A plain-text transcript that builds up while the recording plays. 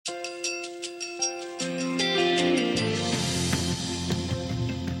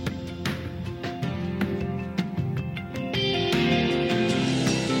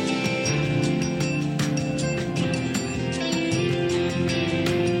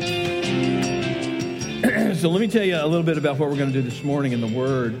So let me tell you a little bit about what we're going to do this morning in the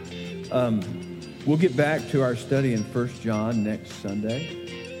Word. We'll get back to our study in 1 John next Sunday.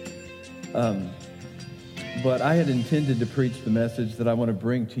 But I had intended to preach the message that I want to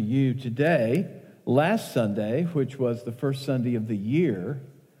bring to you today, last Sunday, which was the first Sunday of the year.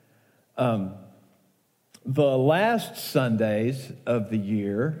 The last Sundays of the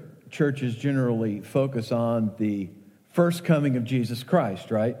year, churches generally focus on the first coming of Jesus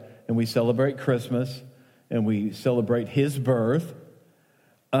Christ, right? And we celebrate Christmas, and we celebrate His birth.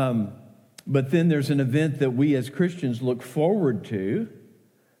 But then there's an event that we as Christians look forward to.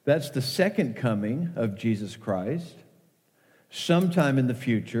 That's the second coming of Jesus Christ, sometime in the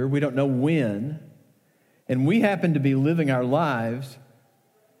future. We don't know when. And we happen to be living our lives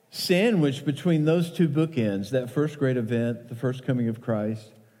sandwiched between those two bookends, that first great event, the first coming of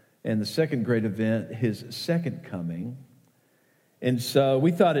Christ, and the second great event, His second coming. And so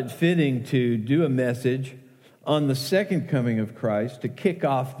we thought it fitting to do a message on the second coming of Christ to kick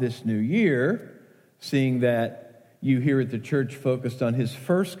off this new year, seeing that you here at the church focused on His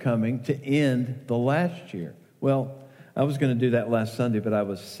first coming to end the last year. Well, I was going to do that last Sunday, but I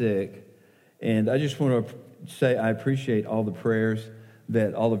was sick. And I just want to say I appreciate all the prayers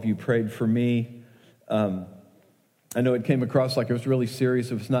that all of you prayed for me. I know it came across like it was really serious.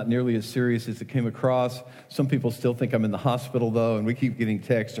 It was not nearly as serious as it came across. Some people still think I'm in the hospital, though, and we keep getting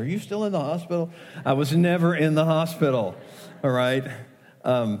texts, "Are you still in the hospital?" I was never in the hospital, all right?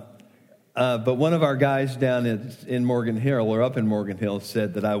 But one of our guys down in Morgan Hill, or up in Morgan Hill,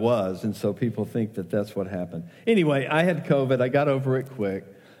 said that I was, and so people think that that's what happened. Anyway, I had COVID. I got over it quick.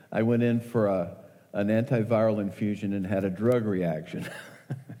 I went in for an antiviral infusion and had a drug reaction.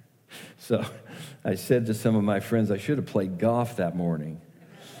 So I said to some of my friends, I should have played golf that morning.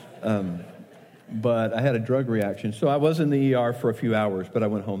 But I had a drug reaction. So I was in the ER for a few hours, but I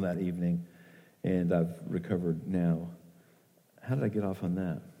went home that evening, and I've recovered now. How did I get off on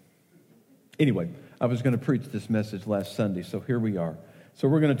that? Anyway, I was going to preach this message last Sunday, so here we are. So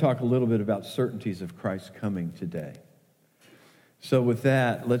we're going to talk a little bit about certainties of Christ's coming today. So with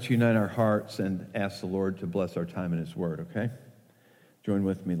that, let's unite our hearts and ask the Lord to bless our time in His Word, okay? Join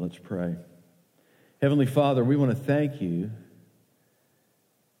with me, let's pray. Heavenly Father, we want to thank You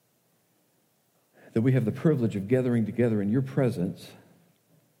that we have the privilege of gathering together in Your presence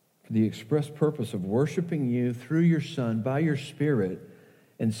for the express purpose of worshiping You through Your Son, by Your Spirit,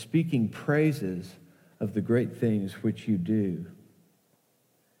 and speaking praises of the great things which You do.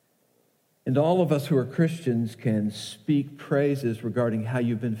 And all of us who are Christians can speak praises regarding how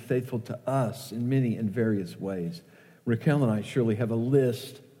You've been faithful to us in many and various ways. Raquel and I surely have a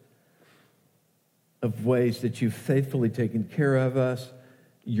list of ways that You've faithfully taken care of us,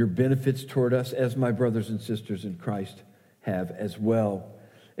 Your benefits toward us, as my brothers and sisters in Christ have as well.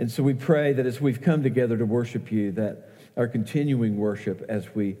 And so we pray that as we've come together to worship You, that our continuing worship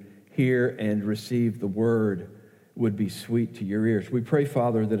as we hear and receive the Word would be sweet to Your ears. We pray,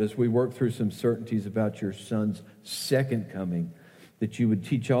 Father, that as we work through some certainties about Your Son's second coming, that You would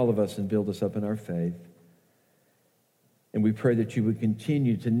teach all of us and build us up in our faith. And we pray that You would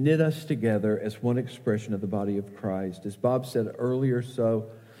continue to knit us together as one expression of the body of Christ. As Bob said earlier, so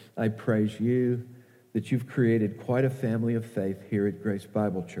I praise You that You've created quite a family of faith here at Grace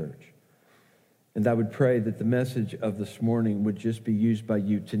Bible Church. And I would pray that the message of this morning would just be used by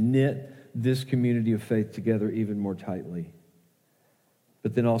You to knit this community of faith together even more tightly.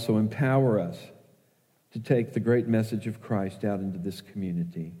 But then also empower us to take the great message of Christ out into this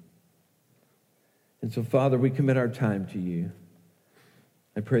community. And so, Father, we commit our time to You.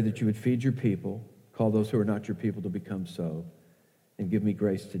 I pray that You would feed Your people, call those who are not Your people to become so, and give me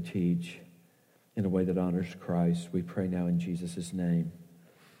grace to teach in a way that honors Christ. We pray now in Jesus' name.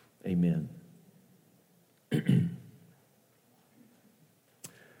 Amen.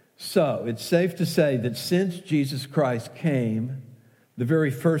 So, it's safe to say that since Jesus Christ came, the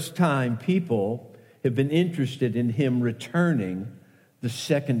very first time people have been interested in Him returning the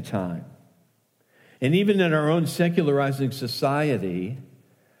second time. And even in our own secularizing society,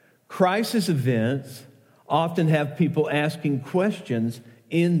 crisis events often have people asking questions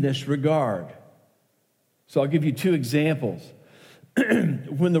in this regard. So I'll give you two examples.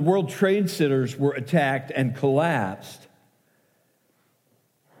 When the World Trade Centers were attacked and collapsed,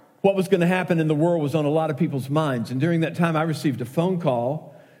 what was going to happen in the world was on a lot of people's minds. And during that time, I received a phone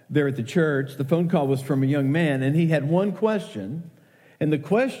call there at the church. The phone call was from a young man, and he had one question. And the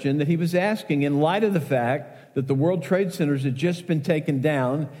question that he was asking, in light of the fact that the World Trade Centers had just been taken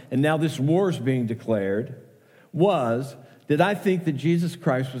down and now this war is being declared, was, did I think that Jesus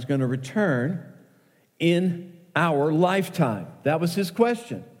Christ was going to return in our lifetime? That was his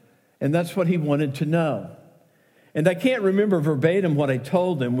question. And that's what he wanted to know. And I can't remember verbatim what I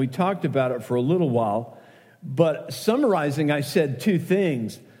told him. We talked about it for a little while. But summarizing, I said two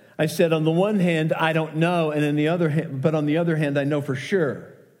things. I said, on the one hand, I don't know, and on the other hand, I know for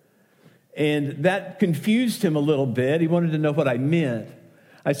sure. And that confused him a little bit. He wanted to know what I meant.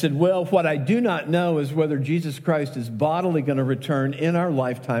 I said, well, what I do not know is whether Jesus Christ is bodily going to return in our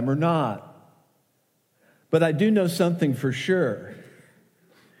lifetime or not. But I do know something for sure.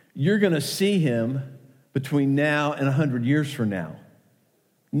 You're going to see him between now and 100 years from now.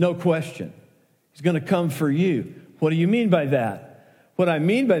 No question. He's going to come for you. What do you mean by that? What I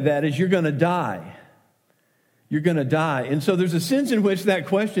mean by that is you're going to die. You're going to die. And so there's a sense in which that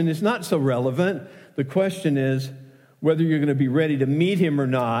question is not so relevant. The question is whether you're going to be ready to meet him or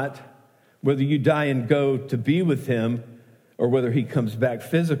not, whether you die and go to be with him, or whether he comes back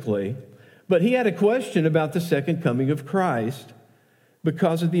physically. But he had a question about the second coming of Christ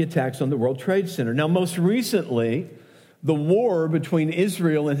because of the attacks on the World Trade Center. Now, most recently, the war between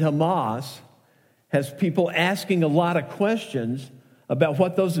Israel and Hamas has people asking a lot of questions about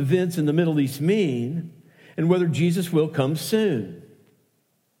what those events in the Middle East mean and whether Jesus will come soon.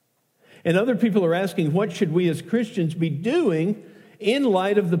 And other people are asking, what should we as Christians be doing in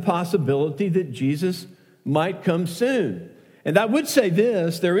light of the possibility that Jesus might come soon? And I would say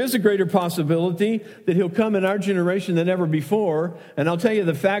this, there is a greater possibility that he'll come in our generation than ever before. And I'll tell you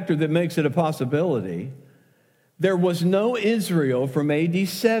the factor that makes it a possibility. There was no Israel from AD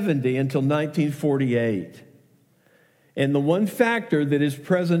 70 until 1948. And the one factor that is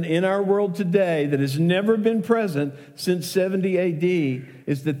present in our world today that has never been present since 70 AD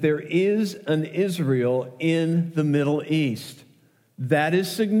is that there is an Israel in the Middle East. That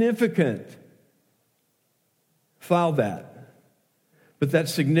is significant. File that. But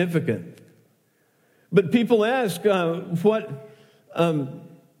that's significant. But people ask, what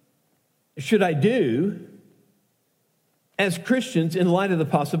should I do as Christians in light of the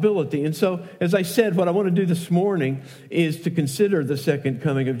possibility? And so, as I said, what I want to do this morning is to consider the second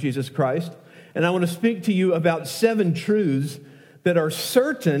coming of Jesus Christ. And I want to speak to you about 7 truths that are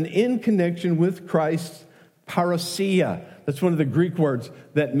certain in connection with Christ's parousia. That's one of the Greek words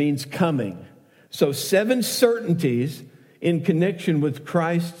that means coming. So 7 certainties in connection with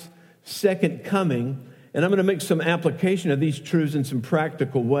Christ's second coming. And I'm going to make some application of these truths in some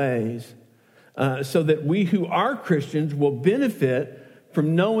practical ways. So that we who are Christians will benefit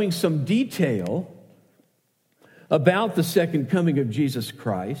from knowing some detail about the second coming of Jesus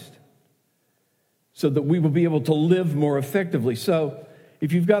Christ so that we will be able to live more effectively. So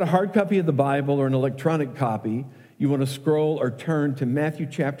if you've got a hard copy of the Bible or an electronic copy, you want to scroll or turn to Matthew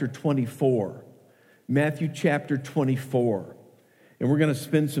chapter 24. Matthew chapter 24. And we're going to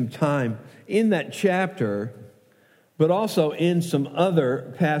spend some time in that chapter, but also in some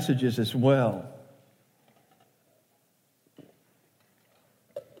other passages as well.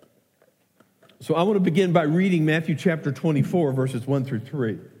 So I want to begin by reading Matthew chapter 24, verses 1 through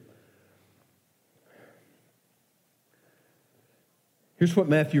 3. Here's what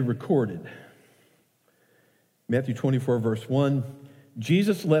Matthew recorded. Matthew 24, verse 1.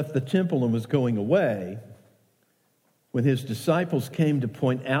 Jesus left the temple and was going away when his disciples came to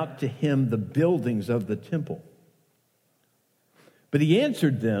point out to him the buildings of the temple. But he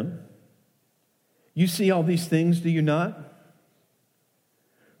answered them, "You see all these things, do you not?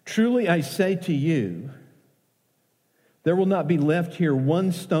 Truly I say to you, there will not be left here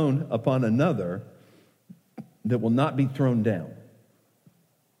one stone upon another that will not be thrown down."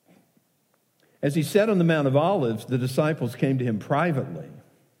 As he sat on the Mount of Olives, the disciples came to him privately,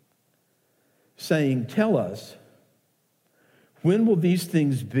 saying, "Tell us, when will these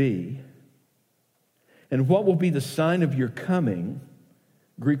things be? And what will be the sign of your coming,"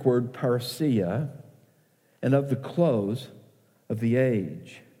 Greek word parousia, "and of the close of the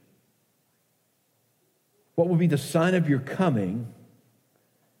age?" What will be the sign of your coming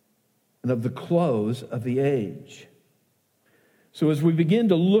and of the close of the age? So as we begin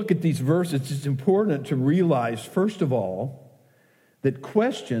to look at these verses, it's important to realize, first of all, that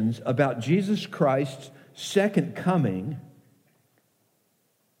questions about Jesus Christ's second coming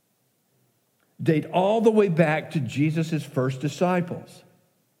date all the way back to Jesus' first disciples.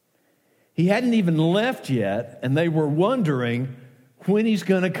 He hadn't even left yet, and they were wondering when he's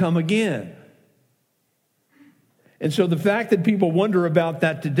going to come again. And so the fact that people wonder about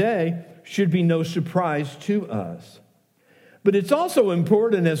that today should be no surprise to us. But it's also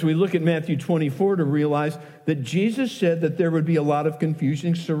important as we look at Matthew 24 to realize that Jesus said that there would be a lot of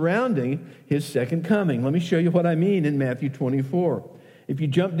confusion surrounding his second coming. Let me show you what I mean in Matthew 24. If you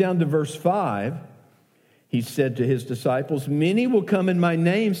jump down to verse 5, he said to his disciples, "Many will come in my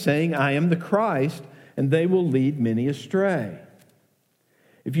name saying, 'I am the Christ,' and they will lead many astray.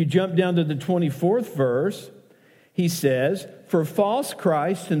 If you jump down to the 24th verse, he says, for false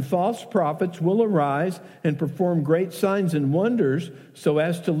Christs and false prophets will arise and perform great signs and wonders so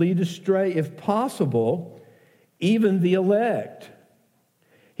as to lead astray, if possible, even the elect.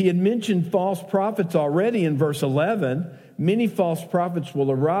 He had mentioned false prophets already in verse 11. Many false prophets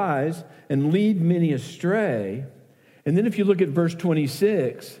will arise and lead many astray. And then if you look at verse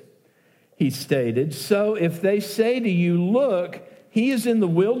 26, he stated, so if they say to you, look, he is in the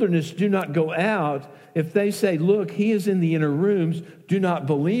wilderness, do not go out. If they say, look, he is in the inner rooms, do not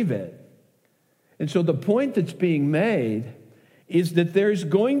believe it. And so the point that's being made is that there's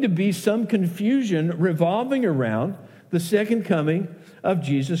going to be some confusion revolving around the second coming of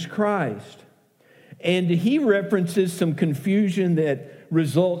Jesus Christ. And he references some confusion that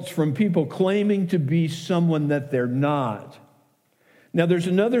results from people claiming to be someone that they're not. Now, there's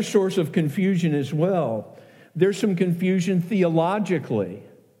another source of confusion as well. There's some confusion theologically.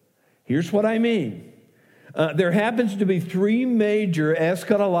 Here's what I mean. There happens to be three major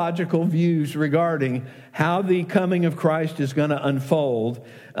eschatological views regarding how the coming of Christ is going to unfold.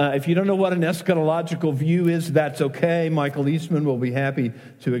 If you don't know what an eschatological view is, that's okay. Michael Eastman will be happy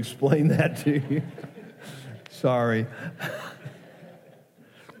to explain that to you. Sorry.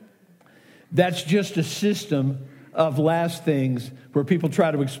 That's just a system of last things where people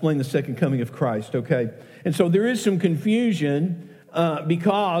try to explain the second coming of Christ, okay? And so there is some confusion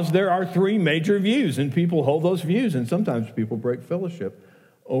because there are three major views, and people hold those views, and sometimes people break fellowship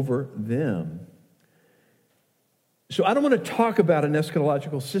over them. So I don't want to talk about an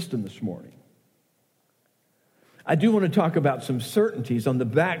eschatological system this morning. I do want to talk about some certainties on the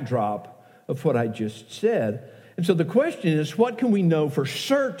backdrop of what I just said. And so the question is, what can we know for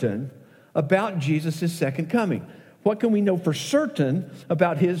certain about Jesus' second coming? What can we know for certain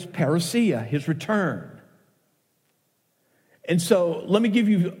about his parousia, his return? And so let me give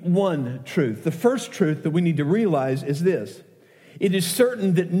you one truth. The first truth that we need to realize is this. It is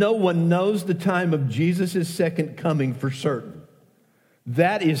certain that no one knows the time of Jesus' second coming for certain.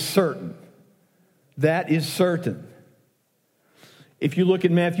 That is certain. That is certain. If you look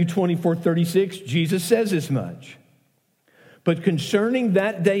at Matthew 24:36, Jesus says as much. But concerning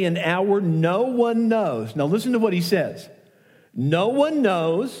that day and hour, no one knows. Now listen to what he says. No one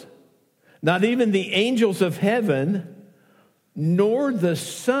knows, not even the angels of heaven, nor the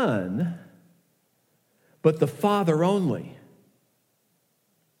Son, but the Father only.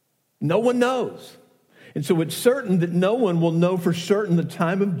 No one knows. And so it's certain that no one will know for certain the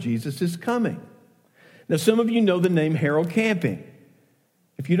time of Jesus' coming. Now some of you know the name Harold Camping.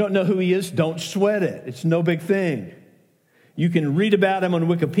 If you don't know who he is, don't sweat it. It's no big thing. You can read about him on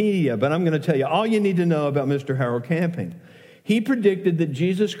Wikipedia, but I'm going to tell you all you need to know about Mr. Harold Camping. He predicted that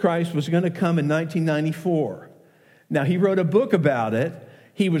Jesus Christ was going to come in 1994. Now, he wrote a book about it.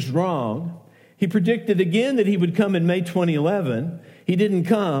 He was wrong. He predicted again that he would come in May 2011. He didn't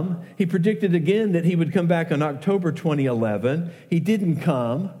come. He predicted again that he would come back in October 2011. He didn't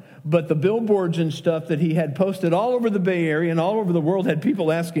come. But the billboards and stuff that he had posted all over the Bay Area and all over the world had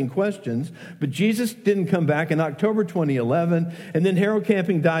people asking questions. But Jesus didn't come back in October 2011. And then Harold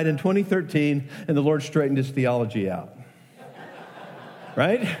Camping died in 2013, and the Lord straightened his theology out.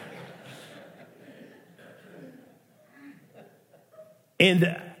 Right?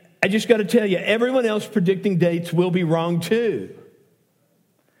 And I just got to tell you, everyone else predicting dates will be wrong too.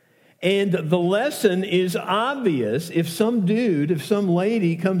 And the lesson is obvious. If some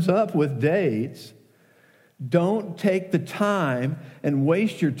lady comes up with dates, don't take the time and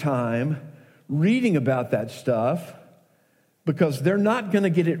waste your time reading about that stuff because they're not going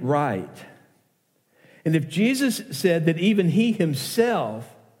to get it right. And if Jesus said that even he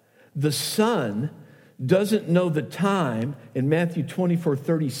himself, the Son, doesn't know the time in Matthew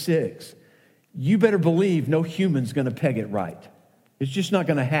 24:36, you better believe no human's going to peg it right. It's just not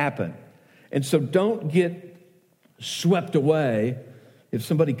going to happen. And so don't get swept away if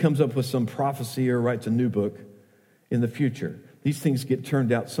somebody comes up with some prophecy or writes a new book in the future. These things get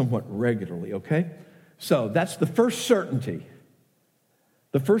turned out somewhat regularly, okay? So that's the first certainty.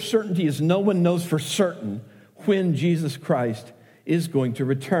 The first certainty is no one knows for certain when Jesus Christ is going to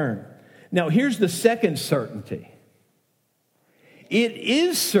return. Now, here's the second certainty. It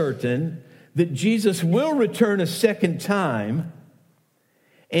is certain that Jesus will return a second time.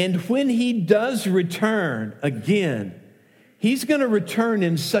 And when he does return again, he's going to return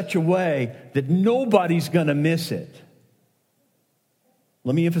in such a way that nobody's going to miss it.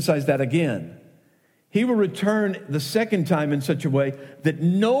 Let me emphasize that again. He will return the second time in such a way that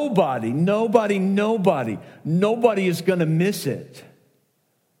nobody is going to miss it.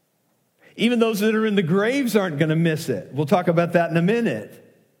 Even those that are in the graves aren't going to miss it. We'll talk about that in a minute.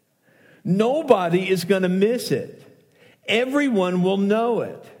 Nobody is going to miss it. Everyone will know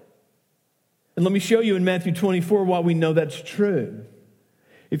it. And let me show you in Matthew 24 why we know that's true.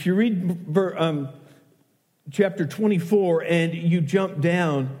 If you read chapter 24 and you jump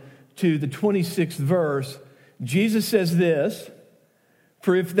down to the 26th verse, Jesus says this,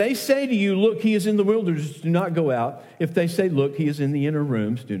 "For if they say to you, 'Look, he is in the wilderness,' do not go out. If they say, 'Look, he is in the inner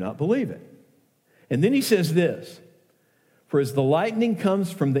rooms,' do not believe it." And then he says this, "For as the lightning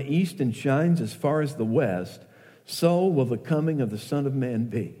comes from the east and shines as far as the west, so will the coming of the Son of Man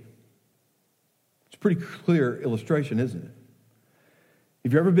be." It's a pretty clear illustration, isn't it?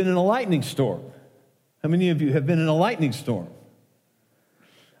 Have you ever been in a lightning storm? How many of you have been in a lightning storm?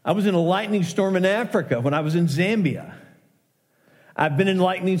 I was in a lightning storm in Africa when I was in Zambia. I've been in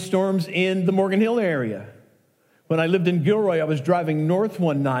lightning storms in the Morgan Hill area. When I lived in Gilroy, I was driving north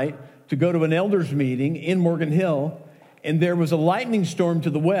one night to go to an elders meeting in Morgan Hill, and there was a lightning storm to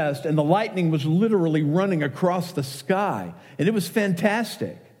the west, and the lightning was literally running across the sky, and it was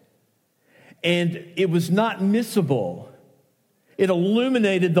fantastic. And it was not missable. It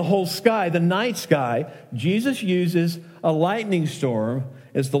illuminated the whole sky, the night sky. Jesus uses a lightning storm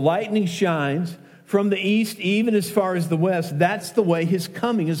as the lightning shines from the east, even as far as the west. That's the way his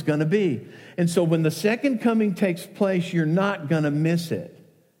coming is going to be. And so when the second coming takes place, you're not going to miss it.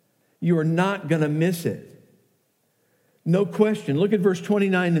 You are not going to miss it. No question. Look at verse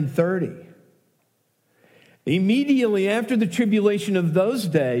 29 and 30. "Immediately after the tribulation of those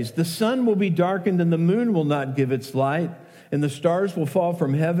days, the sun will be darkened and the moon will not give its light, and the stars will fall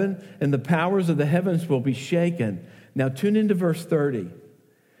from heaven, and the powers of the heavens will be shaken." Now tune into verse 30.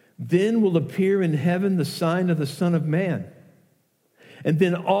 "Then will appear in heaven the sign of the Son of Man. And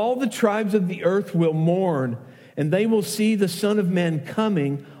then all the tribes of the earth will mourn, and they will see the Son of Man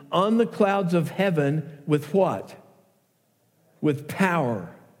coming on the clouds of heaven with what? With power.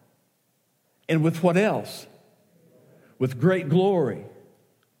 And with what else? With great glory."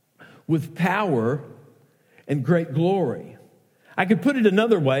 With power and great glory. I could put it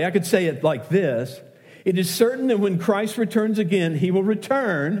another way. I could say it like this. It is certain that when Christ returns again, he will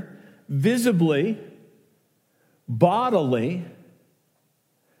return visibly, bodily,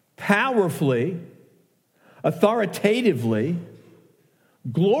 powerfully, authoritatively,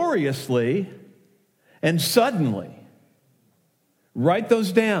 gloriously, and suddenly. Write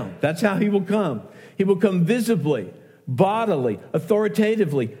those down. That's how he will come. He will come visibly, bodily,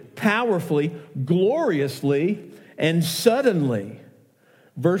 authoritatively, powerfully, gloriously, and suddenly.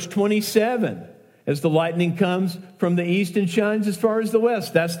 Verse 27, "As the lightning comes from the east and shines as far as the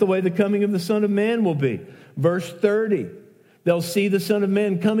west." That's the way the coming of the Son of Man will be. Verse 30, "They'll see the Son of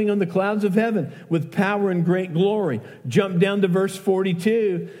Man coming on the clouds of heaven with power and great glory." Jump down to verse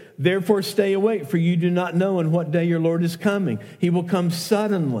 42. "Therefore stay awake, for you do not know on what day your Lord is coming. He will come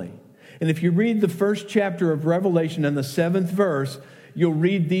suddenly." And if you read the first chapter of Revelation and the 7th verse, you'll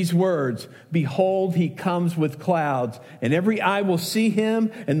read these words, "Behold, he comes with clouds, and every eye will see him,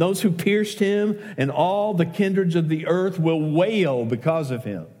 and those who pierced him, and all the kindreds of the earth will wail because of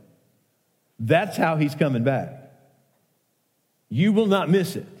him." That's how he's coming back. You will not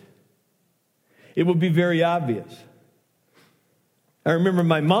miss it. It will be very obvious. I remember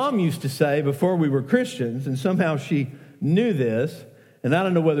my mom used to say before we were Christians, and somehow she knew this, and I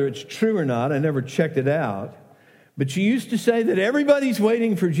don't know whether it's true or not, I never checked it out, but she used to say that everybody's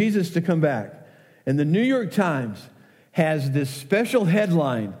waiting for Jesus to come back. And the New York Times has this special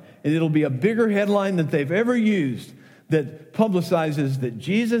headline, and it'll be a bigger headline than they've ever used, that publicizes that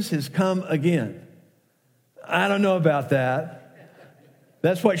Jesus has come again. I don't know about that.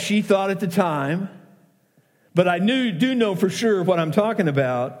 That's what she thought at the time. But I do know for sure what I'm talking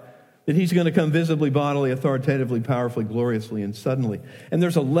about, that he's going to come visibly, bodily, authoritatively, powerfully, gloriously, and suddenly. And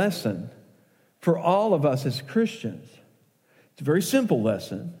there's a lesson for all of us as Christians. It's a very simple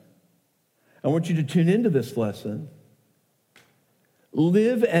lesson. I want you to tune into this lesson.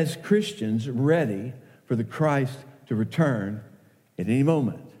 Live as Christians ready for the Christ to return at any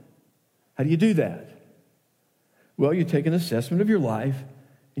moment. How do you do that? Well, you take an assessment of your life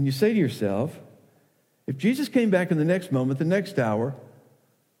and you say to yourself, if Jesus came back in the next moment, the next hour,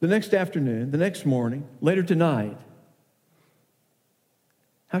 the next afternoon, the next morning, later tonight,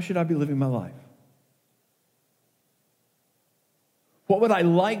 how should I be living my life? What would I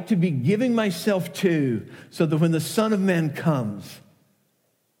like to be giving myself to so that when the Son of Man comes,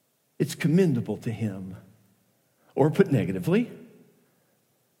 it's commendable to him? Or put negatively,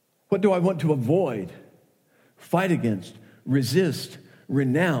 what do I want to avoid, fight against, resist,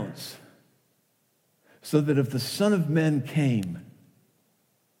 renounce, so that if the Son of Man came,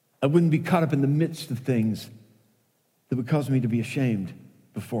 I wouldn't be caught up in the midst of things that would cause me to be ashamed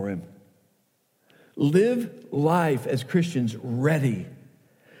before him. Live life as Christians ready.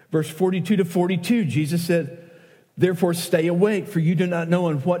 Verse 42 to 42, Jesus said, therefore stay awake, for you do not know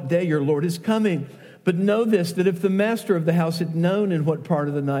on what day your Lord is coming. But know this, that if the master of the house had known in what part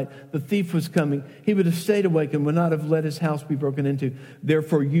of the night the thief was coming, he would have stayed awake and would not have let his house be broken into.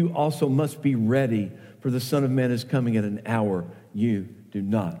 Therefore you also must be ready, for the Son of Man is coming at an hour you do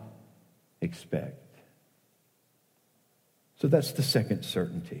not expect. So that's the second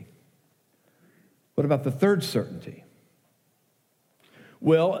certainty. What about the third certainty?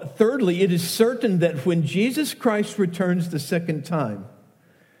 Well, thirdly, it is certain that when Jesus Christ returns the second time,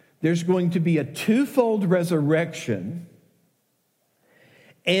 there's going to be a twofold resurrection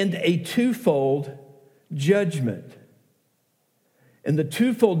and a twofold judgment. And the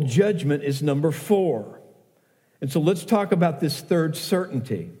twofold judgment is number 4. And so let's talk about this third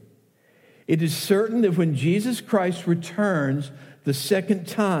certainty. It is certain that when Jesus Christ returns the second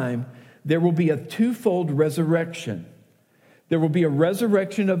time, there will be a twofold resurrection. There will be a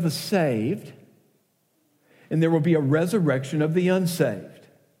resurrection of the saved, and there will be a resurrection of the unsaved.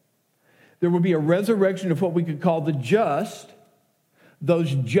 There will be a resurrection of what we could call the just,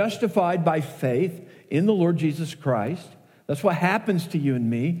 those justified by faith in the Lord Jesus Christ. That's what happens to you and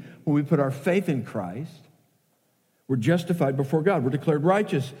me when we put our faith in Christ. We're justified before God. We're declared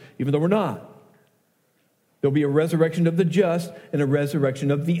righteous, even though we're not. There'll be a resurrection of the just and a resurrection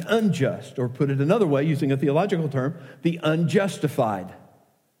of the unjust, or put it another way, using a theological term, the unjustified.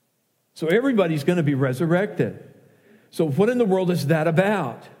 So everybody's going to be resurrected. So what in the world is that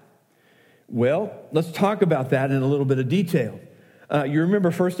about? Well, let's talk about that in a little bit of detail. You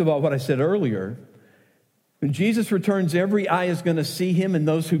remember, first of all, what I said earlier. When Jesus returns, every eye is going to see him and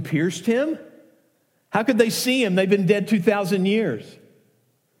those who pierced him. How could they see him? They've been dead 2,000 years.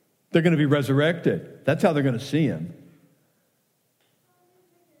 They're going to be resurrected. That's how they're going to see him.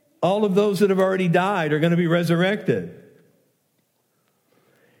 All of those that have already died are going to be resurrected.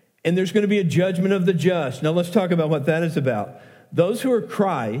 And there's going to be a judgment of the just. Now let's talk about what that is about. Those who are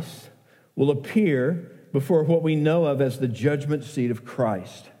Christ will appear before what we know of as the judgment seat of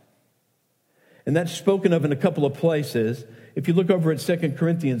Christ. And that's spoken of in a couple of places. If you look over at 2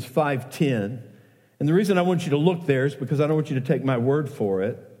 Corinthians 5:10, and the reason I want you to look there is because I don't want you to take my word for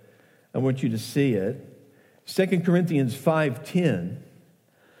it. I want you to see it. 2 Corinthians 5:10,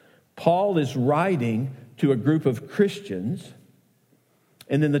 Paul is writing to a group of Christians.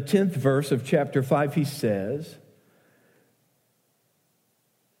 And in the 10th verse of chapter 5, he says,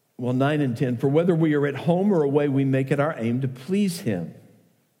 9 and 10, for whether we are at home or away, we make it our aim to please him.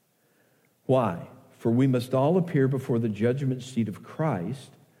 Why? For we must all appear before the judgment seat of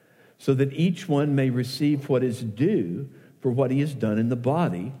Christ, so that each one may receive what is due for what he has done in the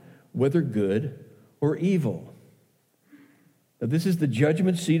body, whether good or evil. Now, this is the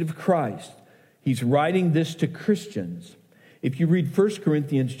judgment seat of Christ. He's writing this to Christians. If you read 1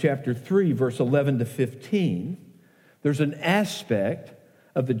 Corinthians chapter 3, verse 11 to 15, there's an aspect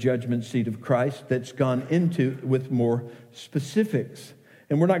of the judgment seat of Christ that's gone into with more specifics.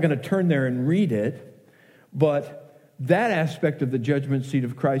 And we're not going to turn there and read it, but that aspect of the judgment seat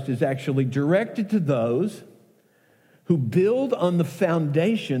of Christ is actually directed to those who build on the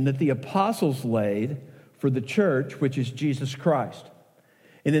foundation that the apostles laid for the church, which is Jesus Christ.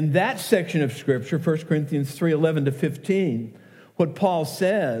 And in that section of Scripture, 1 Corinthians 3, 11 to 15, what Paul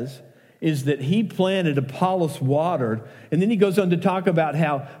says is that he planted, Apollos watered, and then he goes on to talk about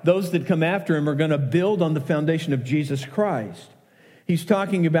how those that come after him are going to build on the foundation of Jesus Christ. He's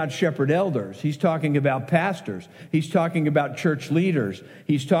talking about shepherd elders. He's talking about pastors. He's talking about church leaders.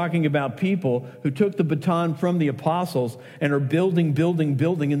 He's talking about people who took the baton from the apostles and are building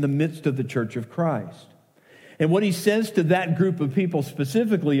in the midst of the church of Christ. And what he says to that group of people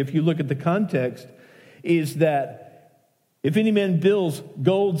specifically, if you look at the context, is that if any man builds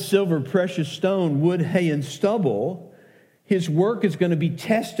gold, silver, precious stone, wood, hay, and stubble, his work is going to be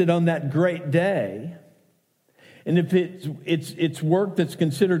tested on that great day. And if it's work that's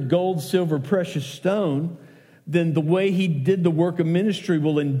considered gold, silver, precious stone, then the way he did the work of ministry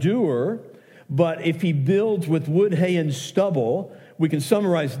will endure. But if he builds with wood, hay, and stubble, we can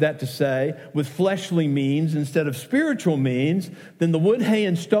summarize that to say, with fleshly means instead of spiritual means, then the wood, hay,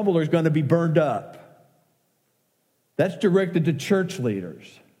 and stubble are going to be burned up. That's directed to church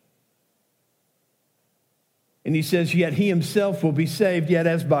leaders. And he says, yet he himself will be saved, yet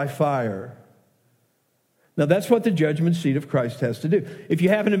as by fire. Now, that's what the judgment seat of Christ has to do. If you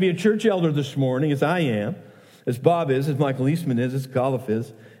happen to be a church elder this morning, as I am, as Bob is, as Michael Eastman is, as Golliff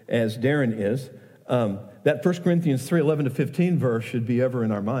is, as Darren is, that 1 Corinthians 3:11-15 verse should be ever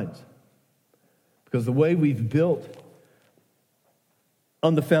in our minds. Because the way we've built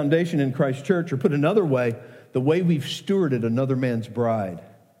on the foundation in Christ's church, or put another way, the way we've stewarded another man's bride,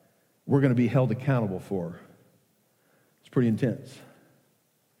 we're going to be held accountable for. It's pretty intense.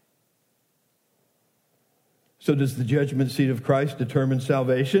 So does the judgment seat of Christ determine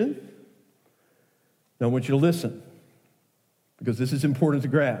salvation? Now I want you to listen, because this is important to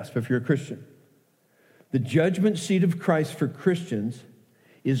grasp if you're a Christian. The judgment seat of Christ for Christians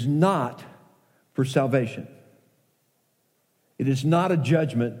is not for salvation. It is not a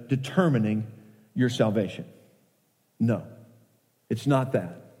judgment determining your salvation. No, it's not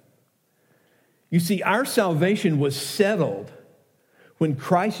that. You see, our salvation was settled when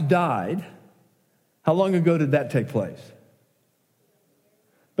Christ died. How long ago did that take place?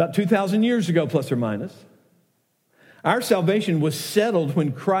 About 2,000 years ago, plus or minus. Our salvation was settled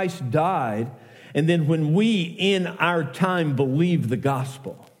when Christ died, and then when we, in our time, believed the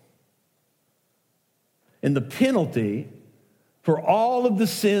gospel. And the penalty for all of the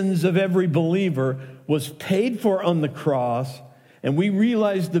sins of every believer was paid for on the cross, and we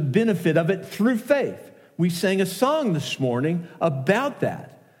realized the benefit of it through faith. We sang a song this morning about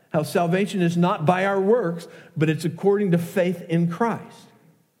that, how salvation is not by our works, but it's according to faith in Christ.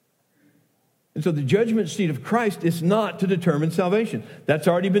 And so the judgment seat of Christ is not to determine salvation. That's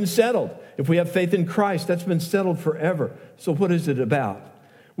already been settled. If we have faith in Christ, that's been settled forever. So what is it about?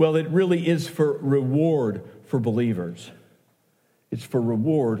 Well, it really is for reward for believers. It's for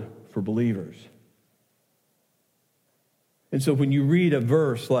reward for believers. And so when you read a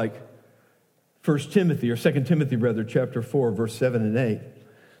verse like 1 Timothy, or 2 Timothy rather, chapter 4, verse 7 and 8,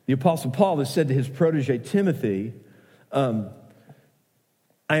 the Apostle Paul has said to his protege Timothy,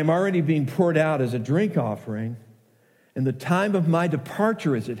 I am already being poured out as a drink offering, and the time of my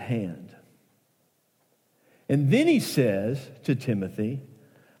departure is at hand. And then he says to Timothy,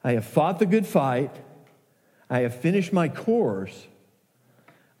 I have fought the good fight, I have finished my course,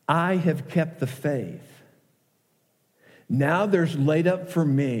 I have kept the faith. Now there's laid up for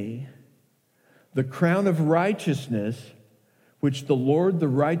me the crown of righteousness, which the Lord, the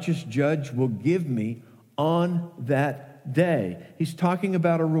righteous judge, will give me on that day. He's talking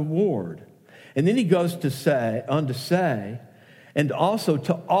about a reward. And then he goes on to say, and also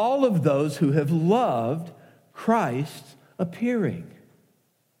to all of those who have loved Christ's appearing.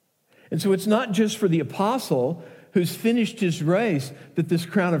 And so it's not just for the apostle who's finished his race that this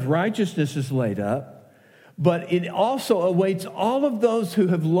crown of righteousness is laid up, but it also awaits all of those who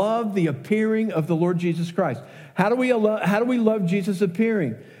have loved the appearing of the Lord Jesus Christ. How do we love Jesus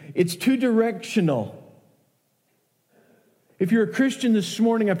appearing? It's two-directional. If you're a Christian this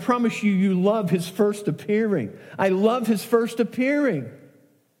morning, I promise you love his first appearing. I love his first appearing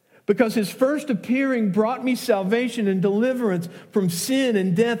because his first appearing brought me salvation and deliverance from sin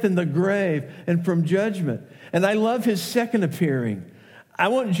and death and the grave and from judgment. And I love his second appearing. I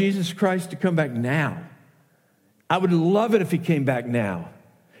want Jesus Christ to come back now. I would love it if he came back now.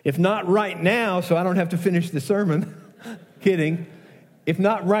 If not right now, so I don't have to finish the sermon. Kidding. If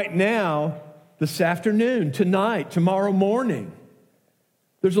not right now, this afternoon, tonight, tomorrow morning.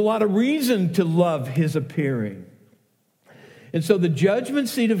 There's a lot of reason to love his appearing. And so the judgment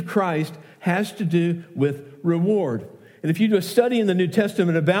seat of Christ has to do with reward. And if you do a study in the New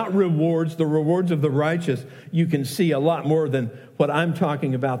Testament about rewards, the rewards of the righteous, you can see a lot more than what I'm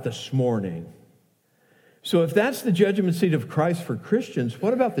talking about this morning. So if that's the judgment seat of Christ for Christians,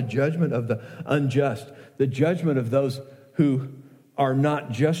 what about the judgment of the unjust, the judgment of those who are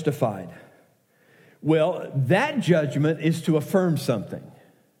not justified? Well, that judgment is to affirm something.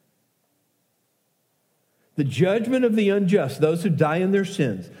 The judgment of the unjust, those who die in their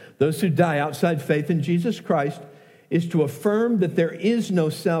sins, those who die outside faith in Jesus Christ, is to affirm that there is no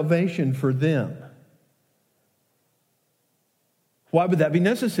salvation for them. Why would that be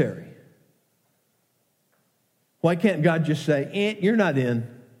necessary? Why can't God just say, you're not in?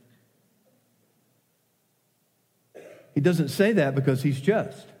 He doesn't say that because he's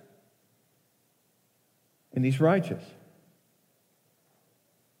just. And he's righteous.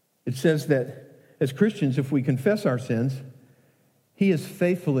 It says that as Christians, if we confess our sins, he is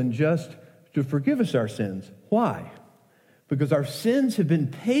faithful and just to forgive us our sins. Why? Because our sins have been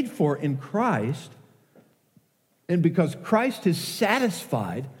paid for in Christ, and because Christ has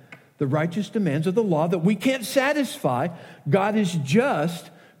satisfied the righteous demands of the law that we can't satisfy, God is just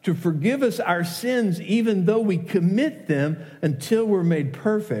to forgive us our sins even though we commit them until we're made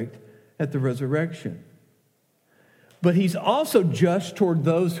perfect at the resurrection. But he's also just toward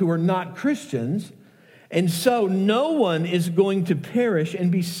those who are not Christians, And so no one is going to perish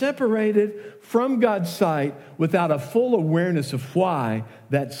and be separated from God's sight without a full awareness of why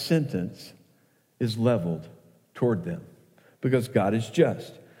that sentence is leveled toward them, because God is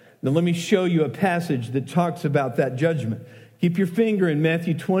just. Now let me show you a passage that talks about that judgment. Keep your finger in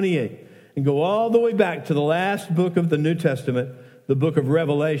Matthew 28 and go all the way back to the last book of the New Testament, the book of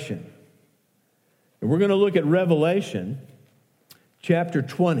Revelation. And we're going to look at Revelation chapter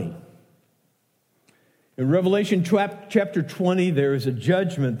 20. In Revelation chapter 20, there is a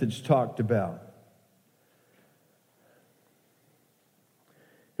judgment that's talked about.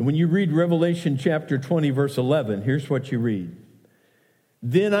 And when you read Revelation chapter 20, verse 11, here's what you read.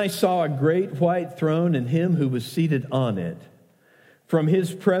 Then I saw a great white throne and him who was seated on it. From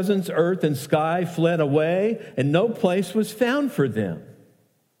his presence, earth and sky fled away, and no place was found for them.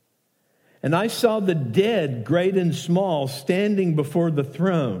 And I saw the dead, great and small, standing before the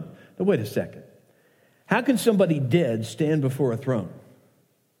throne. Now, wait a second. How can somebody dead stand before a throne?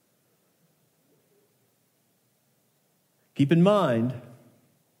 Keep in mind,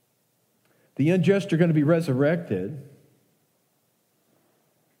 the unjust are going to be resurrected.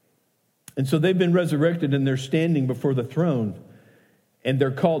 And so they've been resurrected and they're standing before the throne. And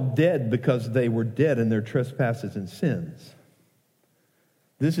they're called dead because they were dead in their trespasses and sins.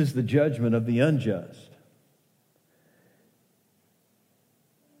 This is the judgment of the unjust.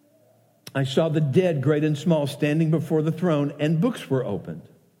 I saw the dead, great and small, standing before the throne, and books were opened.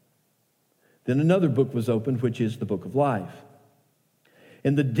 Then another book was opened, which is the book of life.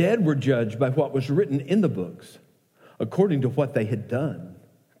 And the dead were judged by what was written in the books, according to what they had done.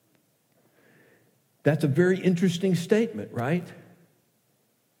 That's a very interesting statement, right?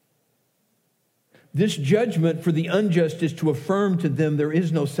 This judgment for the unjust is to affirm to them there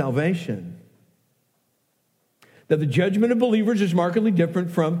is no salvation. That the judgment of believers is markedly different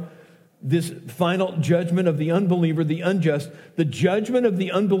from this final judgment of the unbeliever, the unjust. The judgment of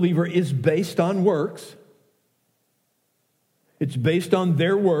the unbeliever is based on works. It's based on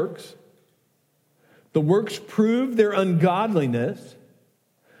their works. The works prove their ungodliness.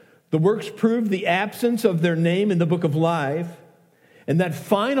 The works prove the absence of their name in the book of life. And that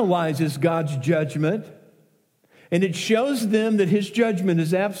finalizes God's judgment. And it shows them that his judgment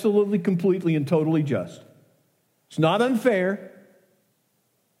is absolutely, completely, and totally just. It's not unfair.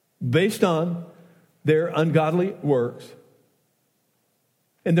 Based on their ungodly works.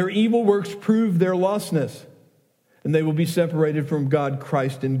 And their evil works prove their lostness. And they will be separated from God,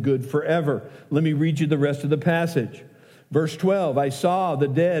 Christ, and good forever. Let me read you the rest of the passage. Verse 12, I saw the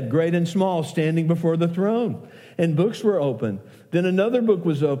dead, great and small, standing before the throne. And books were opened. Then another book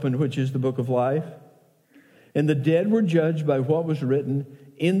was opened, which is the book of life. And the dead were judged by what was written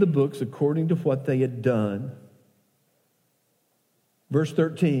in the books according to what they had done. Verse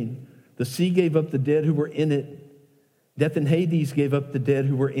 13, the sea gave up the dead who were in it. Death and Hades gave up the dead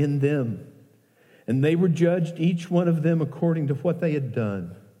who were in them. And they were judged, each one of them, according to what they had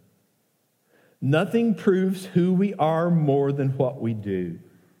done. Nothing proves who we are more than what we do.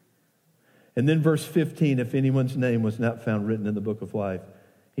 And then verse 15, if anyone's name was not found written in the book of life,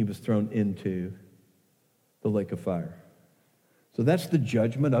 he was thrown into the lake of fire. So that's the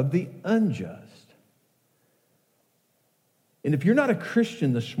judgment of the unjust. And if you're not a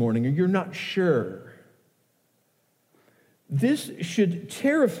Christian this morning, or you're not sure, this should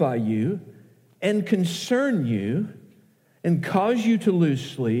terrify you and concern you and cause you to lose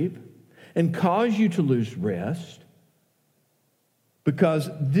sleep and cause you to lose rest, because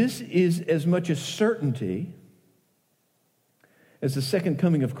this is as much a certainty as the second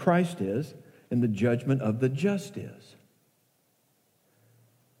coming of Christ is and the judgment of the just is.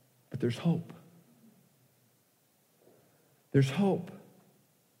 But there's hope. There's hope.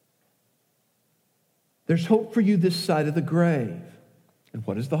 There's hope for you this side of the grave. And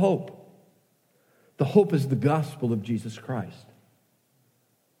what is the hope? The hope is the gospel of Jesus Christ.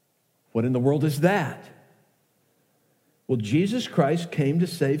 What in the world is that? Well, Jesus Christ came to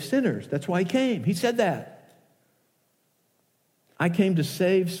save sinners. That's why he came. He said that. I came to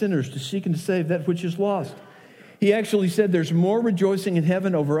save sinners, to seek and to save that which is lost. He actually said there's more rejoicing in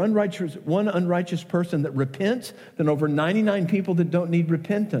heaven over one unrighteous person that repents than over 99 people that don't need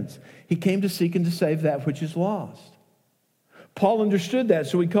repentance. He came to seek and to save that which is lost. Paul understood that,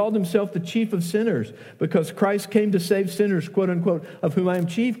 so he called himself the chief of sinners, because Christ came to save sinners, quote unquote, of whom I am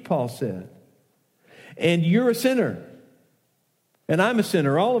chief, Paul said. And you're a sinner. And I'm a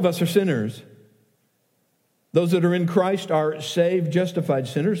sinner. All of us are sinners. Those that are in Christ are saved, justified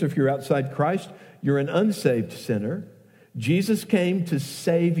sinners. If you're outside Christ, you're an unsaved sinner. Jesus came to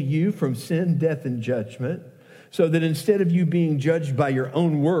save you from sin, death, and judgment, so that instead of you being judged by your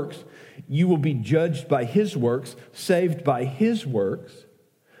own works, you will be judged by his works, saved by his works,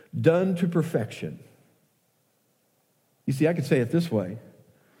 done to perfection. You see, I could say it this way.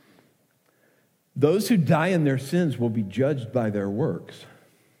 Those who die in their sins will be judged by their works.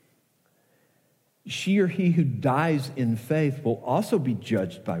 She or he who dies in faith will also be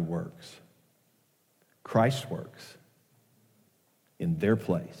judged by works. Christ's works in their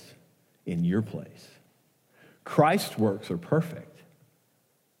place, in your place. Christ's works are perfect.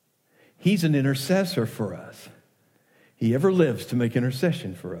 He's an intercessor for us. He ever lives to make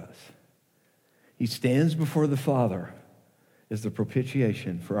intercession for us. He stands before the Father as the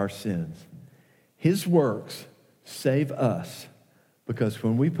propitiation for our sins. His works save us because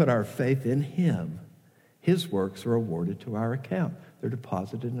when we put our faith in him, his works are awarded to our account. They're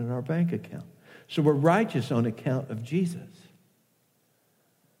deposited in our bank account. So we're righteous on account of Jesus.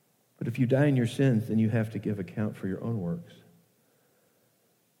 But if you die in your sins, then you have to give account for your own works.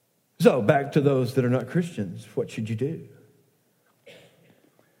 So back to those that are not Christians, what should you do?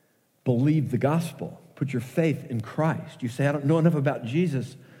 Believe the gospel. Put your faith in Christ. You say, I don't know enough about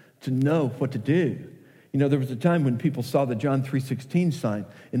Jesus to know what to do. You know, there was a time when people saw the John 3:16 sign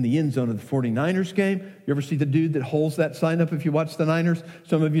in the end zone of the 49ers game. You ever see the dude that holds that sign up if you watch the Niners?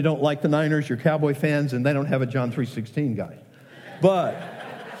 Some of you don't like the Niners, you're Cowboy fans, and they don't have a John 3:16 guy. But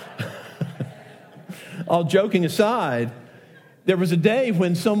all joking aside, there was a day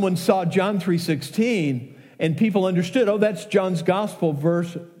when someone saw John 3:16 and people understood, oh, that's John's gospel,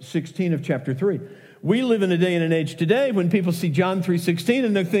 verse 16 of chapter 3. We live in a day and an age today when people see John 3:16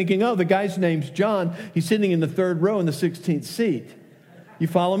 and they're thinking, oh, the guy's name's John. He's sitting in the third row in the 16th seat. You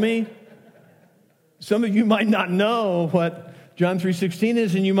follow me? Some of you might not know what John 3:16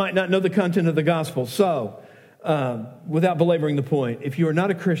 is, and you might not know the content of the gospel. So, without belaboring the point, if you are not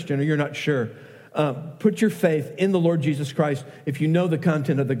a Christian or you're not sure, put your faith in the Lord Jesus Christ if you know the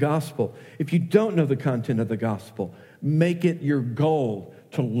content of the gospel. If you don't know the content of the gospel, make it your goal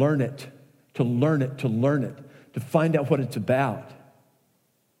to learn it. To learn it, to find out what it's about,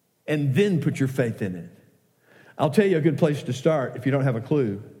 and then put your faith in it. I'll tell you a good place to start if you don't have a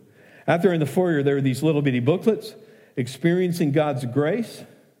clue. Out there in the foyer, there are these little bitty booklets, Experiencing God's Grace.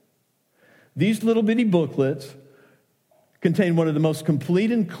 These little bitty booklets contain one of the most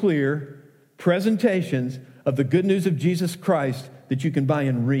complete and clear presentations of the good news of Jesus Christ that you can buy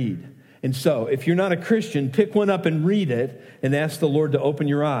and read. And so, if you're not a Christian, pick one up and read it and ask the Lord to open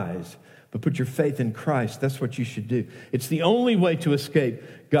your eyes. But put your faith in Christ. That's what you should do. It's the only way to escape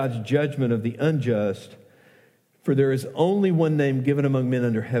God's judgment of the unjust. For there is only one name given among men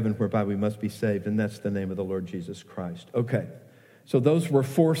under heaven whereby we must be saved, and that's the name of the Lord Jesus Christ. Okay, so those were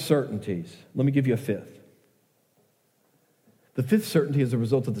 4 certainties. Let me give you a 5th. The 5th certainty as a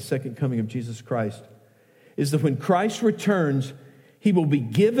result of the second coming of Jesus Christ is that when Christ returns, he will be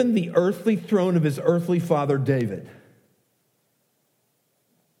given the earthly throne of his earthly father David.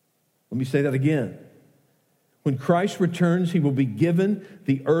 Let me say that again. When Christ returns, he will be given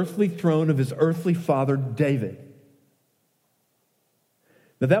the earthly throne of his earthly father, David.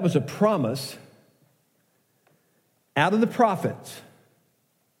 Now, that was a promise out of the prophets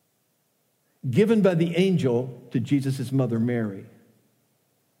given by the angel to Jesus' mother, Mary.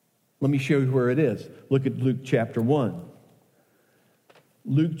 Let me show you where it is. Look at Luke chapter 1.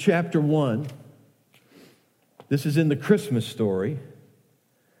 Luke chapter 1. This is in the Christmas story.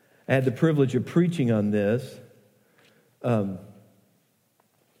 I had the privilege of preaching on this up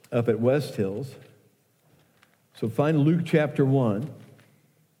at West Hills. So find Luke chapter 1.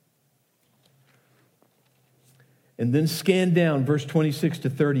 And then scan down verse 26 to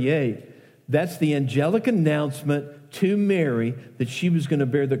 38. That's the angelic announcement to Mary that she was going to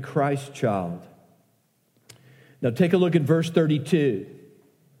bear the Christ child. Now take a look at verse 32.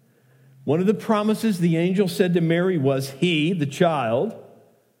 One of the promises the angel said to Mary was, he, the child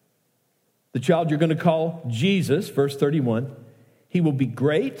you're going to call Jesus, verse 31, he will be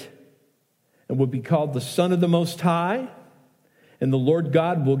great and will be called the Son of the Most High, and the Lord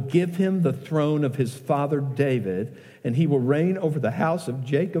God will give him the throne of his father David, and he will reign over the house of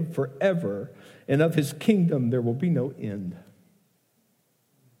Jacob forever, and of his kingdom there will be no end.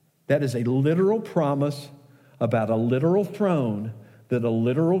 That is a literal promise about a literal throne that a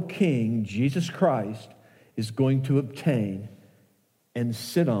literal king, Jesus Christ, is going to obtain and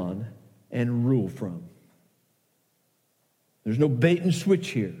sit on and rule from. There's no bait and switch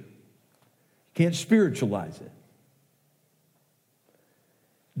here. You can't spiritualize it.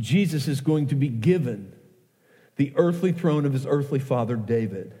 Jesus is going to be given the earthly throne of his earthly father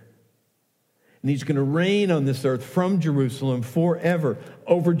David. And he's going to reign on this earth from Jerusalem forever,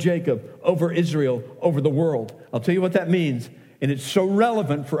 over Jacob, over Israel, over the world. I'll tell you what that means, and it's so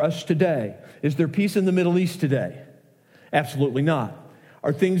relevant for us today. Is there peace in the Middle East today? Absolutely not.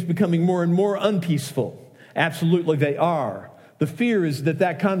 Are things becoming more and more unpeaceful? Absolutely they are. The fear is that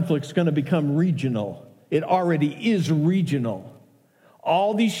that conflict's going to become regional. It already is regional.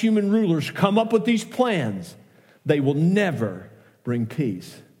 All these human rulers come up with these plans. They will never bring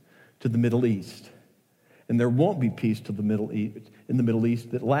peace to the Middle East. And there won't be peace to the Middle East, in the Middle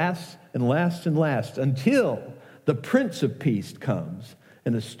East that lasts and lasts and lasts until the Prince of Peace comes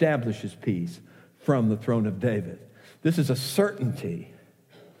and establishes peace from the throne of David. This is a certainty.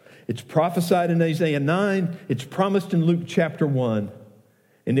 It's prophesied in Isaiah 9. It's promised in Luke chapter 1.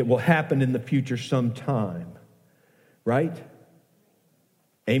 And it will happen in the future sometime. Right?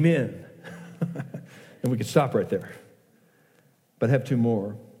 Amen. And we could stop right there. But I have two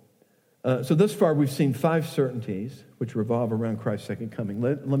more. So thus far we've seen 5 certainties which revolve around Christ's second coming.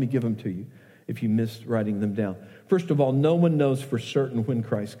 Let me give them to you if you missed writing them down. First of all, no one knows for certain when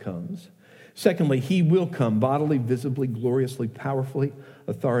Christ comes. Secondly, he will come bodily, visibly, gloriously, powerfully,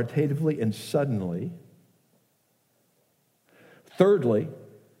 authoritatively, and suddenly. Thirdly,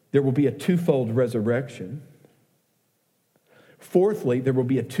 there will be a twofold resurrection. Fourthly, there will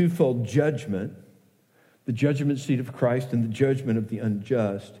be a twofold judgment, the judgment seat of Christ and the judgment of the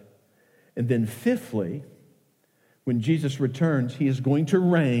unjust. And then fifthly, when Jesus returns, he is going to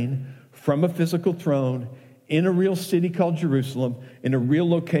reign from a physical throne in a real city called Jerusalem, in a real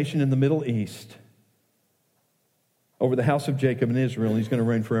location in the Middle East, over the house of Jacob and Israel, and he's going to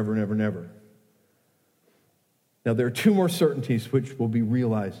reign forever and ever and ever. Now, there are 2 more certainties which will be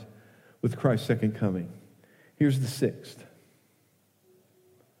realized with Christ's second coming. Here's the 6th.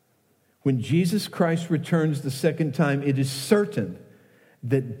 When Jesus Christ returns the second time, it is certain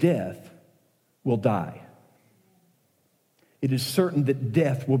that death will die. It is certain that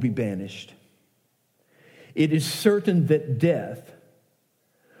death will be banished. It is certain that death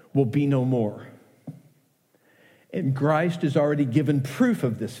will be no more. And Christ has already given proof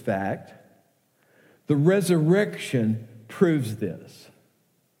of this fact. The resurrection proves this.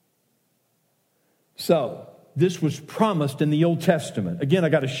 So, this was promised in the Old Testament. Again, I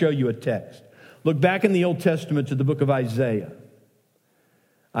got to show you a text. Look back in the Old Testament to the book of Isaiah.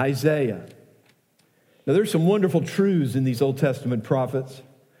 Isaiah. Now, there's some wonderful truths in these Old Testament prophets.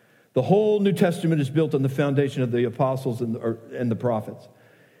 The whole New Testament is built on the foundation of the apostles and the prophets.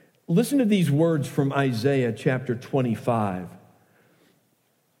 Listen to these words from Isaiah chapter 25.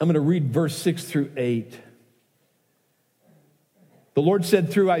 I'm going to read verse 6 through 8. The Lord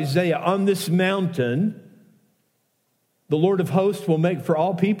said through Isaiah, "On this mountain, the Lord of hosts will make for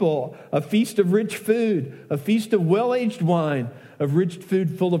all people a feast of rich food, a feast of well-aged wine, of rich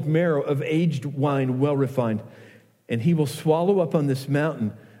food full of marrow, of aged wine well refined. And he will swallow up on this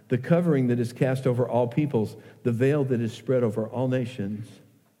mountain the covering that is cast over all peoples, the veil that is spread over all nations."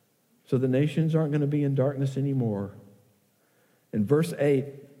 So the nations aren't going to be in darkness anymore. And verse 8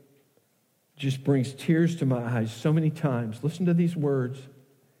 just brings tears to my eyes so many times. Listen to these words.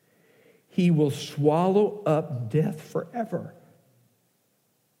 He will swallow up death forever.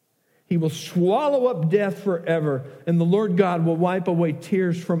 He will swallow up death forever, and the Lord God will wipe away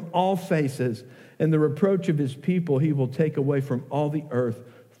tears from all faces, and the reproach of his people he will take away from all the earth,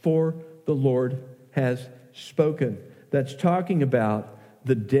 for the Lord has spoken. That's talking about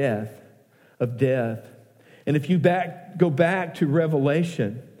the death of death. And if you go back to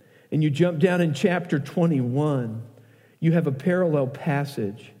Revelation, and you jump down in chapter 21, you have a parallel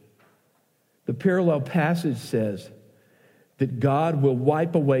passage. The parallel passage says that God will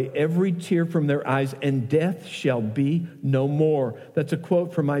wipe away every tear from their eyes, and death shall be no more. That's a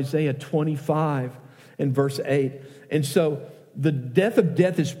quote from Isaiah 25 and verse 8. And so the death of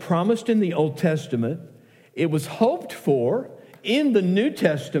death is promised in the Old Testament. It was hoped for in the New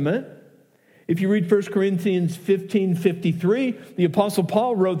Testament. If you read 1 Corinthians 15:53, the Apostle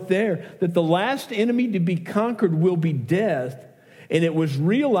Paul wrote there that the last enemy to be conquered will be death, and it will be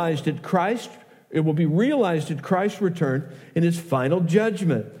realized at Christ's return in his final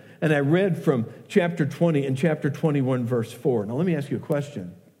judgment. And I read from chapter 20 and chapter 21, verse 4. Now let me ask you a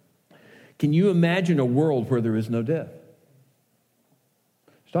question. Can you imagine a world where there is no death?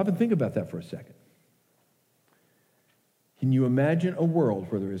 Stop and think about that for a second. Can you imagine a world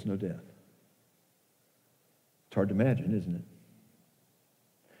where there is no death? It's hard to imagine, isn't it?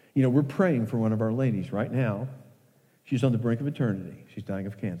 You know, we're praying for one of our ladies right now. She's on the brink of eternity. She's dying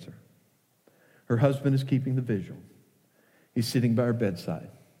of cancer. Her husband is keeping the vigil. He's sitting by her bedside.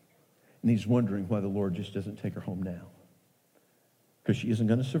 And he's wondering why the Lord just doesn't take her home now. Because she isn't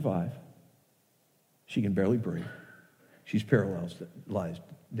going to survive. She can barely breathe. She's paralyzed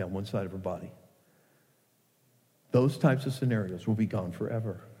down one side of her body. Those types of scenarios will be gone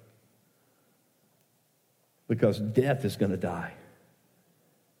forever. Because death is going to die.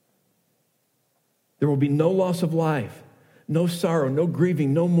 There will be no loss of life, no sorrow, no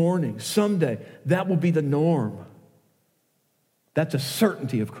grieving, no mourning. Someday, that will be the norm. That's a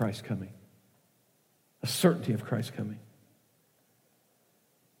certainty of Christ coming. A certainty of Christ coming.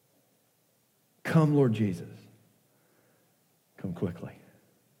 Come, Lord Jesus. Come quickly.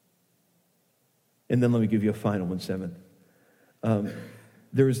 And then let me give you a final one, 7.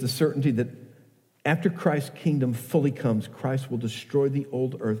 There is the certainty that after Christ's kingdom fully comes, Christ will destroy the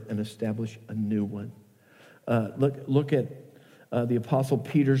old earth and establish a new one. Look at the Apostle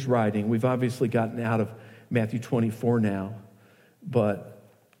Peter's writing. We've obviously gotten out of Matthew 24 now,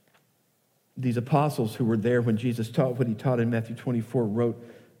 but these apostles who were there when Jesus taught what he taught in Matthew 24 wrote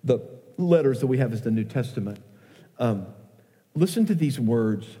the letters that we have as the New Testament. Listen to these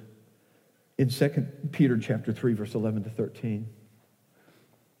words in 2 Peter chapter 3, verse 11 to 13.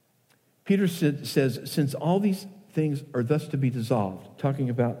 Peter says, since all these things are thus to be dissolved, talking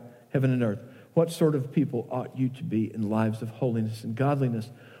about heaven and earth, what sort of people ought you to be in lives of holiness and godliness,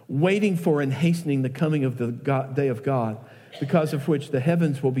 waiting for and hastening the coming of the day of God, because of which the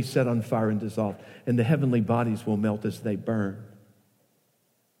heavens will be set on fire and dissolved, and the heavenly bodies will melt as they burn.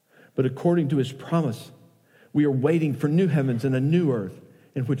 But according to his promise, we are waiting for new heavens and a new earth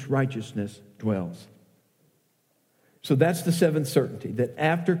in which righteousness dwells. So that's the seventh certainty, that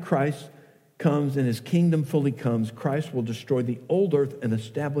after Christ comes and his kingdom fully comes, Christ will destroy the old earth and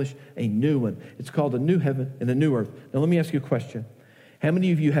establish a new one. It's called a new heaven and a new earth. Now let me ask you a question. How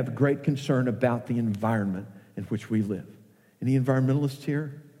many of you have great concern about the environment in which we live? Any environmentalists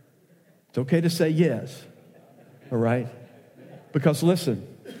here? It's okay to say yes, all right? Because listen,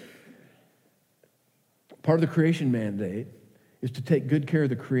 part of the creation mandate is to take good care of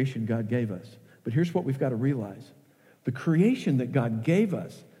the creation God gave us. But here's what we've got to realize. The creation that God gave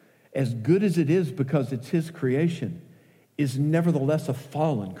us, as good as it is because it's his creation, is nevertheless a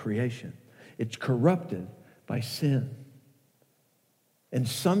fallen creation. It's corrupted by sin. And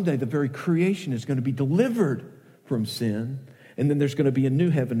someday the very creation is going to be delivered from sin, and then there's going to be a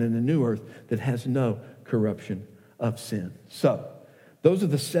new heaven and a new earth that has no corruption of sin. So, those are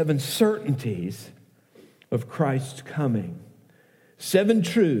the 7 certainties of Christ's coming. 7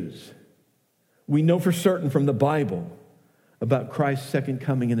 truths we know for certain from the Bible about Christ's second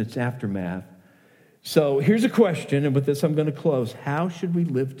coming and its aftermath. So here's a question, and with this I'm going to close. How should we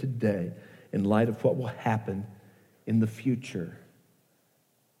live today in light of what will happen in the future?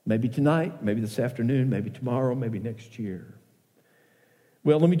 Maybe tonight, maybe this afternoon, maybe tomorrow, maybe next year.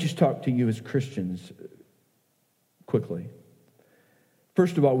 Well, let me just talk to you as Christians quickly.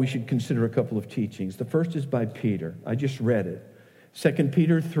 First of all, we should consider a couple of teachings. The first is by Peter. I just read it. 2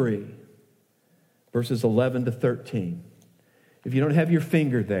 Peter 3, verses 11 to 13. If you don't have your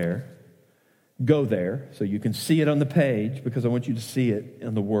finger there, go there so you can see it on the page, because I want you to see it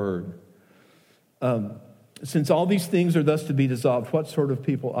in the Word. Since all these things are thus to be dissolved, what sort of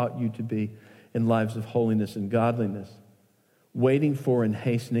people ought you to be in lives of holiness and godliness, waiting for and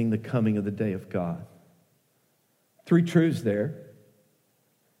hastening the coming of the day of God? 3 truths there.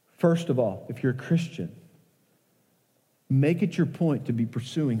 First of all, if you're a Christian, make it your point to be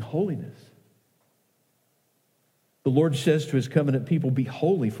pursuing holiness. The Lord says to his covenant people, be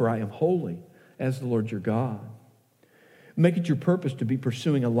holy, for I am holy, as the Lord your God. Make it your purpose to be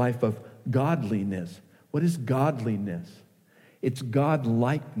pursuing a life of godliness. What is godliness? It's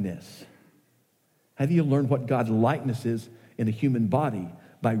God-likeness. How do you learn what God-likeness is in a human body?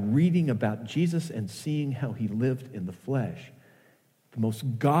 By reading about Jesus and seeing how he lived in the flesh. The most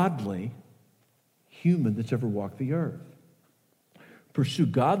godly human that's ever walked the earth. Pursue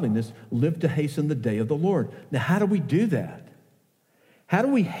godliness, live to hasten the day of the Lord. Now, how do we do that? How do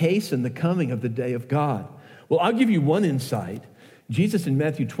we hasten the coming of the day of God? Well, I'll give you one insight. Jesus in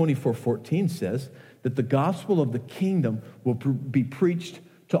Matthew 24:14 says that the gospel of the kingdom will be preached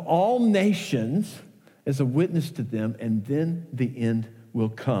to all nations as a witness to them, and then the end will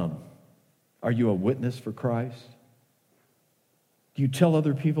come. Are you a witness for Christ? Do you tell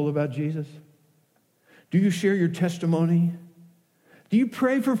other people about Jesus? Do you share your testimony? Do you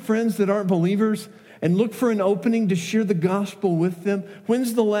pray for friends that aren't believers and look for an opening to share the gospel with them?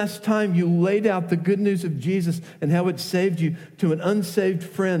 When's the last time you laid out the good news of Jesus and how it saved you to an unsaved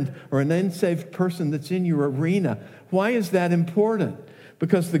friend or an unsaved person that's in your arena? Why is that important?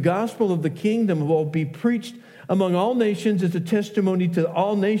 Because the gospel of the kingdom will be preached among all nations as a testimony to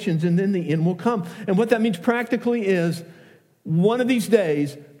all nations, and then the end will come. And what that means practically is One of these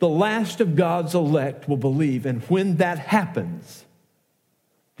days, the last of God's elect will believe, and when that happens,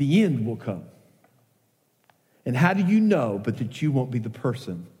 the end will come. And how do you know but that you won't be the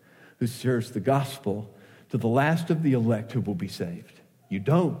person who shares the gospel to the last of the elect who will be saved? You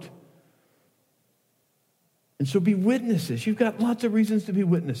don't. And so be witnesses. You've got lots of reasons to be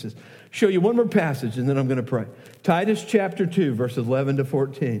witnesses. Show you one more passage and then I'm going to pray. Titus chapter 2, verses 11 to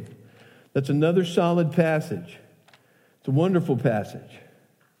 14. That's another solid passage. It's a wonderful passage.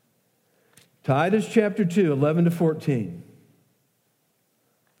 Titus chapter 2, 11 to 14.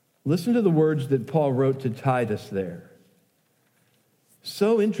 Listen to the words that Paul wrote to Titus there.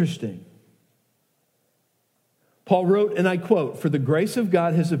 So interesting. Paul wrote, and I quote, "For the grace of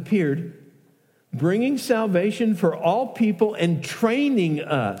God has appeared, bringing salvation for all people and training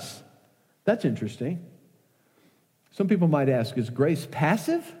us." That's interesting. Some people might ask, is grace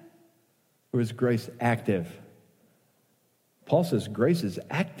passive or is grace active? Paul says grace is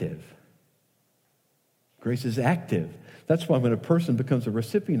active. Grace is active. That's why when a person becomes a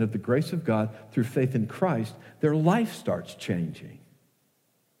recipient of the grace of God through faith in Christ, their life starts changing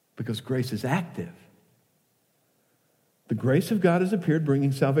because grace is active. The grace of God has appeared,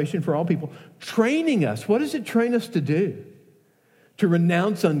 bringing salvation for all people, training us. What does it train us to do? To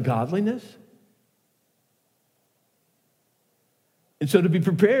renounce ungodliness? And so to be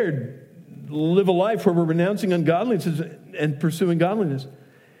prepared, live a life where we're renouncing ungodliness and pursuing godliness.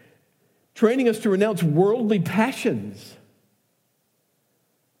 Training us to renounce worldly passions.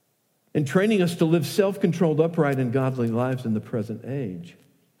 And training us to live self-controlled, upright, and godly lives in the present age.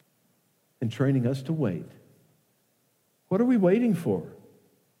 And training us to wait. What are we waiting for?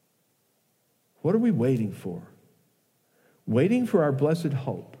 What are we waiting for? Waiting for our blessed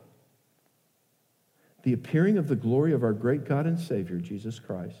hope. The appearing of the glory of our great God and Savior, Jesus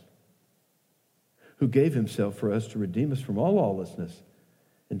Christ, who gave himself for us to redeem us from all lawlessness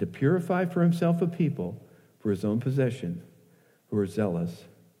and to purify for himself a people for his own possession who are zealous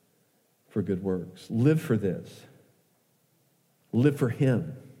for good works. Live for this. Live for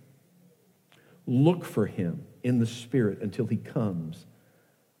him. Look for him in the Spirit until he comes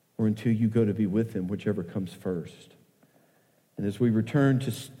or until you go to be with him, whichever comes first. And as we return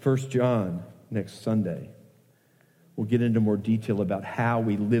to 1 John next Sunday, we'll get into more detail about how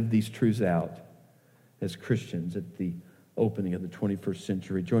we live these truths out as Christians at the opening of the 21st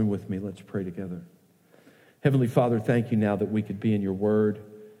century. Join with me. Let's pray together. Heavenly Father, thank you now that we could be in your word.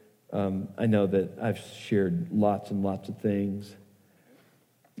 I know that I've shared lots and lots of things,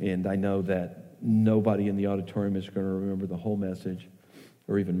 and I know that nobody in the auditorium is going to remember the whole message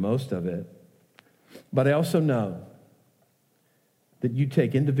or even most of it. But I also know that you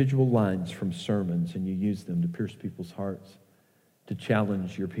take individual lines from sermons and you use them to pierce people's hearts, to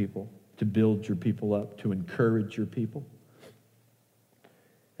challenge your people, to build your people up, to encourage your people.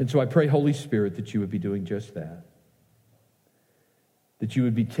 And so I pray, Holy Spirit, that you would be doing just that. That you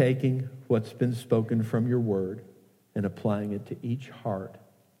would be taking what's been spoken from your word and applying it to each heart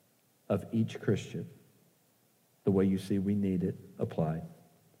of each Christian the way you see we need it applied.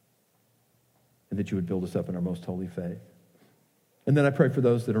 And that you would build us up in our most holy faith. And then I pray for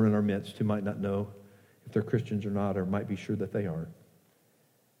those that are in our midst who might not know if they're Christians or not, or might be sure that they are.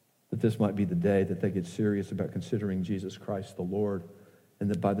 That this might be the day that they get serious about considering Jesus Christ the Lord, and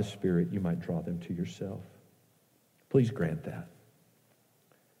that by the Spirit you might draw them to yourself. Please grant that.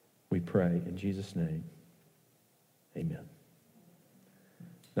 We pray in Jesus' name. Amen.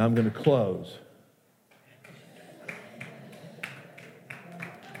 Now I'm going to close.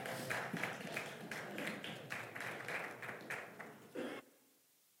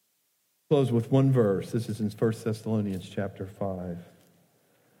 Close with one verse. This is in 1 Thessalonians chapter 5.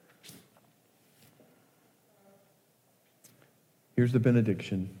 Here's the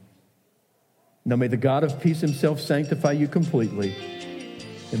benediction. Now may the God of peace himself sanctify you completely,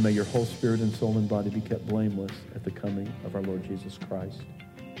 and may your whole spirit and soul and body be kept blameless at the coming of our Lord Jesus Christ.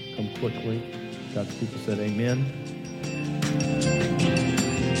 Come quickly. God's people said amen.